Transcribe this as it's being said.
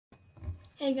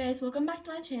Hey guys, welcome back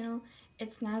to my channel.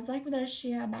 It's Nasdaq with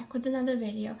Arshia, back with another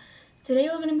video. Today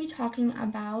we're going to be talking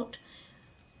about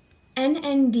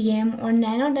nndm or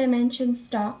Nanodimension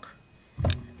stock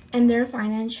and their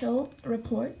financial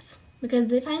reports because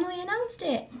they finally announced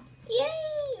it.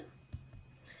 Yay!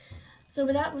 So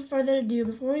without further ado,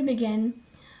 before we begin,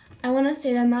 I want to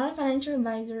say that I'm not a financial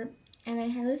advisor and I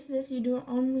highly suggest you do your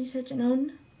own research and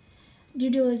own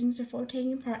due diligence before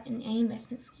taking part in any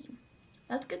investment scheme.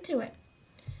 Let's get to it.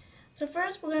 So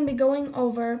first, we're going to be going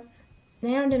over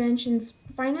Nanodimension's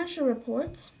financial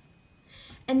reports,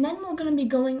 and then we're going to be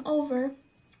going over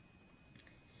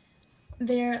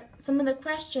some of the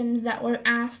questions that were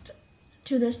asked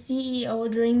to their CEO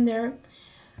during their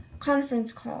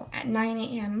conference call at 9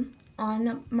 a.m.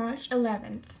 on March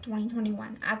 11th,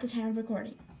 2021, at the time of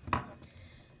recording.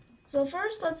 So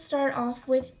first, let's start off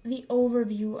with the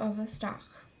overview of a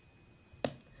stock.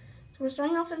 So we're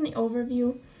starting off with the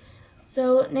overview.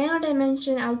 So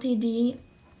Nanodimension Ltd,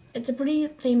 it's a pretty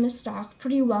famous stock,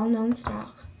 pretty well-known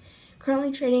stock,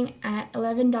 currently trading at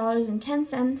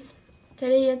 $11.10.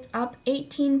 Today it's up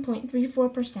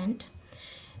 18.34%.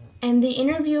 And the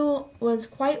interview was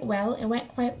quite well, it went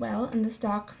quite well in the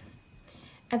stock.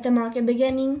 At the market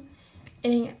beginning,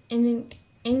 it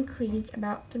increased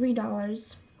about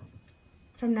 $3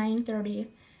 from 9:30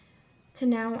 to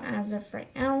now as of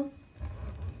right now.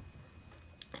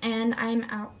 And I'm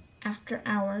out after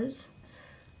hours.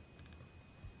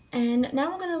 And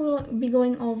now we're going to be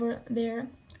going over their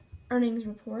earnings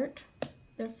report,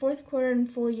 their fourth quarter and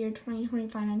full year 2020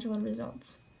 financial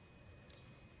results.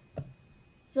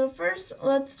 So first,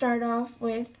 let's start off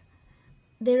with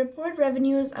they report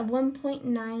revenues of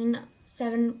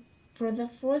 1.97 for the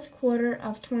fourth quarter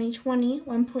of 2020,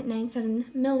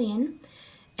 1.97 million,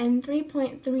 and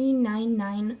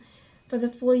 3.399 for the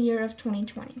full year of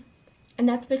 2020. And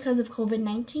that's because of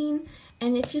COVID-19.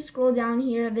 And if you scroll down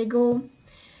here, they go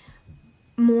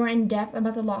more in depth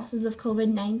about the losses of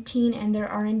COVID-19 and their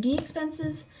R&D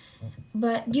expenses.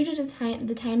 But due to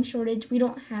the time shortage, we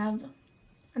don't have.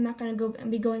 I'm not going to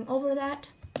be going over that.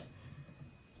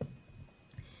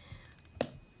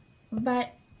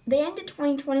 But they ended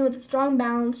 2020 with a strong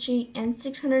balance sheet and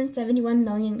 671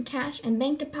 million in cash and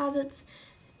bank deposits,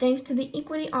 thanks to the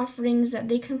equity offerings that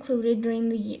they concluded during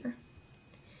the year.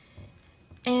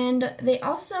 And they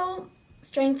also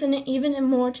strengthened it even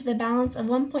more to the balance of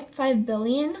 1.5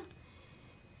 billion,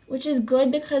 which is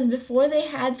good because before they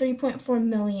had 3.4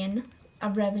 million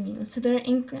of revenue. So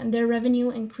their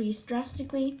revenue increased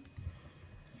drastically.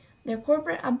 Their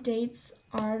corporate updates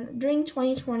are during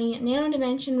 2020,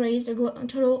 Nanodimension raised a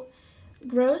total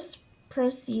gross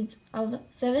proceeds of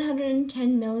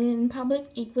 710 million in public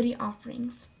equity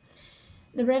offerings.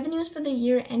 The revenues for the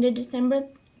year ended December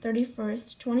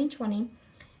 31st, 2020,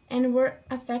 and were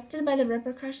affected by the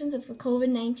repercussions of the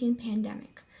COVID-19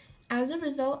 pandemic. As a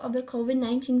result of the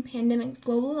COVID-19 pandemic's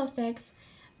global effects,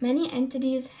 many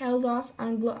entities held off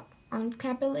on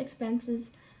capital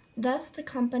expenses. Thus, the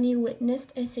company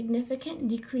witnessed a significant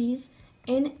decrease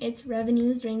in its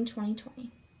revenues during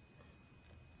 2020.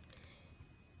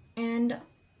 And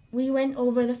we went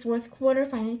over the fourth quarter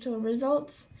financial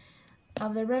results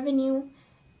of the revenue.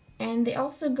 And they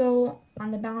also go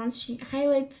on the balance sheet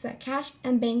highlights that cash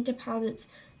and bank deposits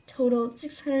totaled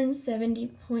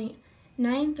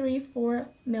 670.934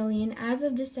 million as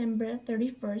of December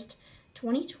 31st,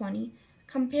 2020,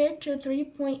 compared to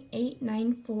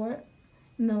 3.894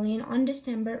 million on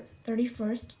December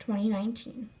 31st,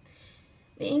 2019.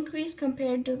 The increase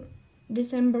compared to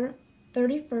December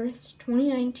 31st,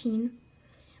 2019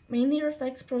 mainly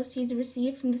reflects proceeds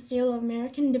received from the sale of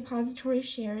American depository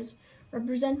shares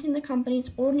representing the company's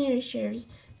ordinary shares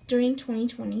during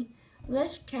 2020,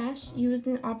 less cash used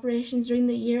in operations during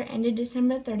the year ended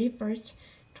December 31st,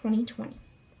 2020.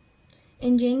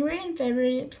 In January and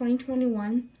February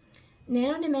 2021,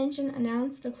 Nanodimension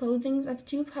announced the closings of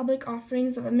 2 public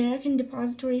offerings of American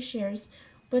depository shares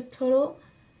with total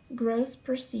gross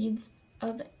proceeds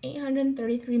of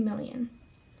 833 million,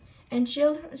 and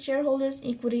shareholders'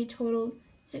 equity totaled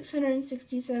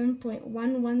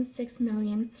 667.116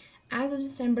 million as of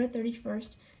December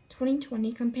 31st,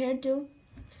 2020, compared to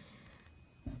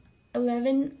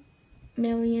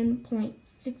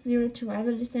 11,000,602 as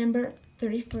of December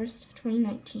 31st,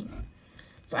 2019.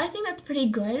 So I think that's pretty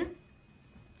good.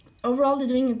 Overall, they're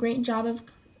doing a great job of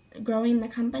growing the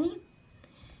company.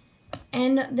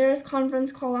 And there is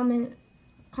conference call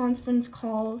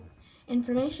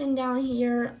information down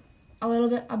here, a little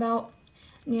bit about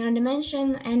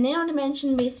Nanodimension. And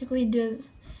Nanodimension basically does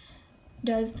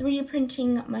 3D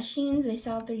printing machines. They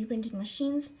sell 3D printing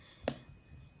machines.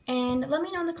 And let me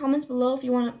know in the comments below if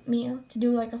you want me to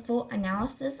do like a full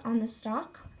analysis on the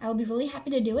stock. I'll be really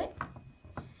happy to do it.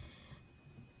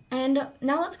 And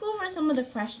now let's go over some of the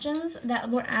questions that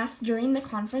were asked during the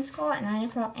conference call at 9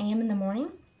 o'clock a.m. in the morning.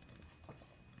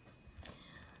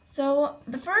 So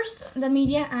the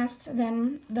media asked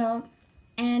them, the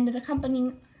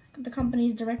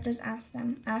company's directors asked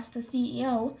the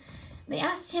CEO, they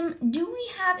asked him, do we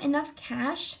have enough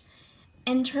cash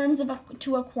in terms of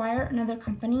to acquire another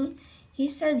company? He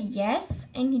said yes,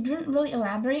 and he didn't really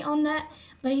elaborate on that,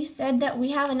 but he said that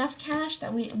we have enough cash,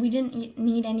 that we didn't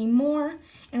need any more,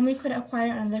 and we could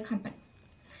acquire another company.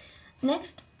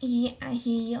 Next, he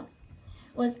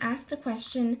was asked the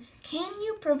question, can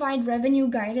you provide revenue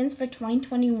guidance for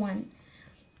 2021?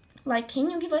 Like,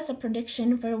 can you give us a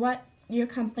prediction for what your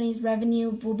company's revenue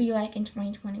will be like in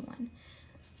 2021?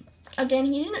 Again,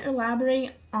 he didn't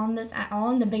elaborate on this at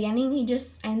all in the beginning. He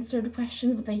just answered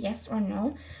questions with a yes or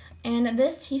no. And to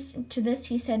this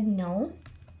he said no.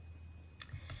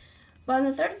 But in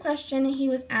the third question he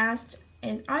was asked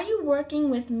is, are you working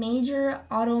with major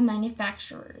auto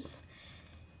manufacturers?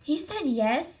 He said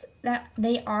yes, that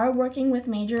they are working with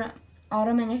major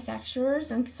auto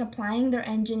manufacturers and supplying their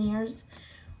engineers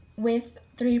with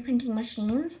 3D printing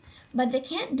machines, but they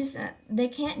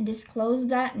can't disclose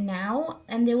that now,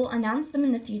 and they will announce them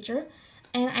in the future.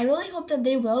 And I really hope that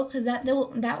they will, because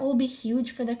that will be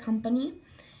huge for the company,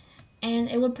 and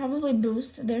it would probably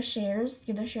boost their shares,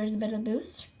 give their shares a bit of a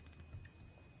boost.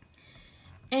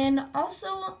 And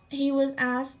also, he was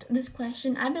asked this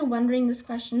question. I've been wondering this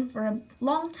question for a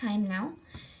long time now.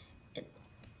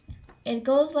 It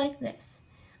goes like this: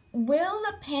 will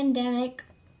the pandemic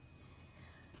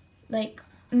make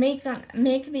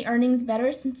the earnings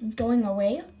better since it's going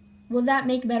away? Will that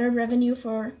make better revenue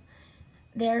for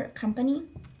their company?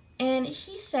 And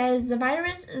he says the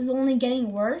virus is only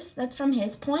getting worse. That's from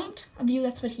his point of view.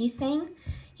 That's what he's saying.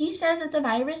 He says that the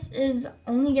virus is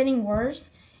only getting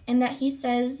worse, and that he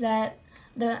says that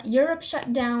the Europe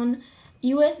shut down,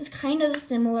 US is kind of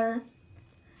similar,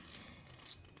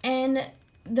 and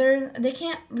they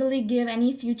can't really give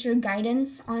any future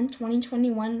guidance on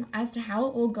 2021 as to how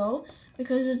it will go,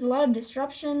 because there's a lot of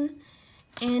disruption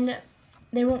and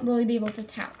they won't really be able to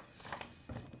tell.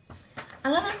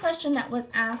 Another question that was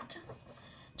asked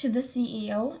to the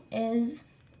CEO is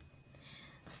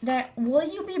that, will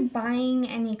you be buying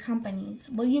any companies?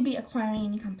 Will you be acquiring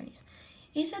any companies?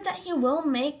 He said that he will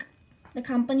make the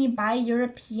company buy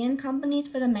European companies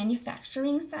for the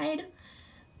manufacturing side,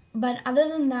 but other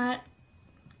than that,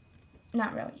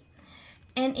 not really.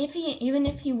 And even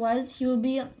if he was, he will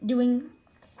be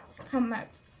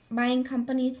buying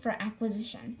companies for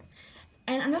acquisition.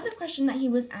 And another question that he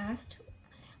was asked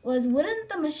was, wouldn't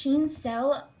the machines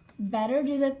sell better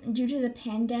due to the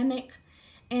pandemic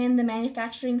and the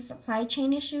manufacturing supply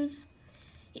chain issues?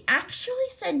 He actually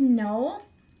said no,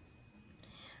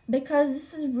 because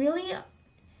this is really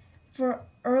for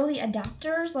early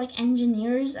adopters like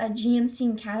engineers at GMC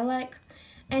and Cadillac,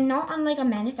 and not on like a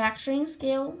manufacturing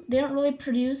scale. They don't really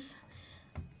produce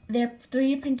their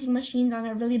 3D printing machines on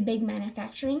a really big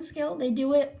manufacturing scale. They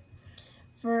do it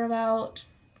for about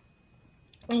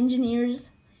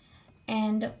engineers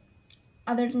and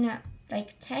other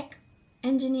like tech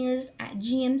engineers at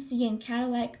GMC and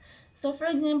Cadillac. So for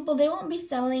example, they won't be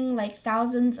selling like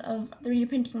thousands of 3D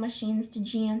printing machines to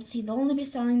GMC. They'll only be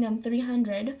selling them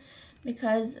 300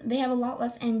 because they have a lot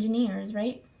less engineers,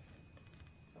 right?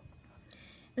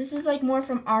 This is like more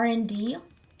from R&D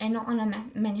and not on a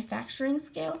manufacturing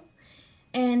scale.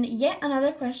 And yet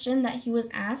another question that he was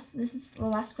asked, this is the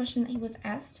last question that he was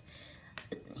asked.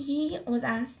 He was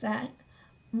asked that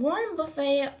Warren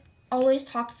Buffett always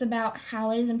talks about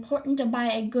how it is important to buy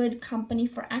a good company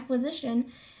for acquisition,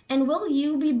 and will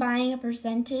you be buying a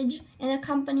percentage in a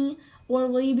company, or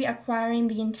will you be acquiring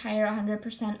the entire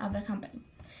 100% of the company?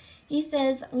 He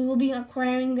says we will be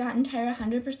acquiring the entire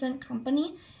 100%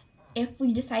 company if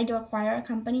we decide to acquire a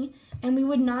company, and we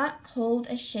would not hold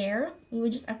a share, we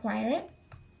would just acquire it.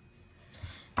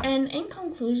 And in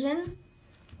conclusion,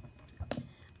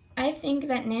 I think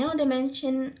that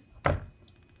Nanodimension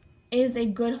is a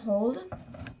good hold.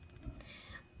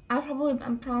 I'll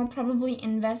probably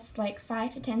invest like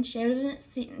 5 to 10 shares in it,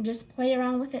 just play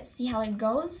around with it, see how it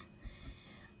goes.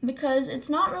 Because it's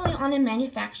not really on a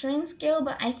manufacturing scale,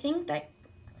 but I think that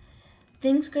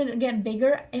things could get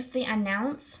bigger if they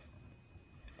announce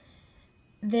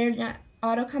their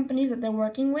auto companies that they're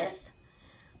working with.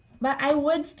 But I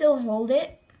would still hold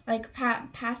it, like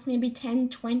past maybe $10,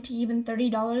 $20, even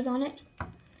 $30 on it.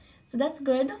 So that's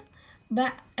good.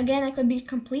 But again, I could be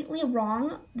completely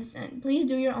wrong. Please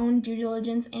do your own due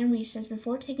diligence and research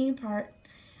before taking part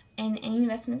in any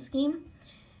investment scheme.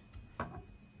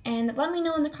 And let me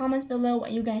know in the comments below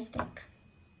what you guys think.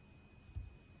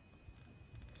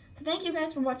 So thank you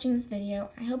guys for watching this video.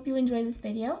 I hope you enjoyed this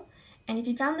video. And if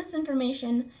you found this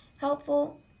information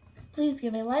helpful, please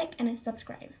give a like and a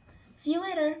subscribe. See you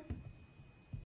later!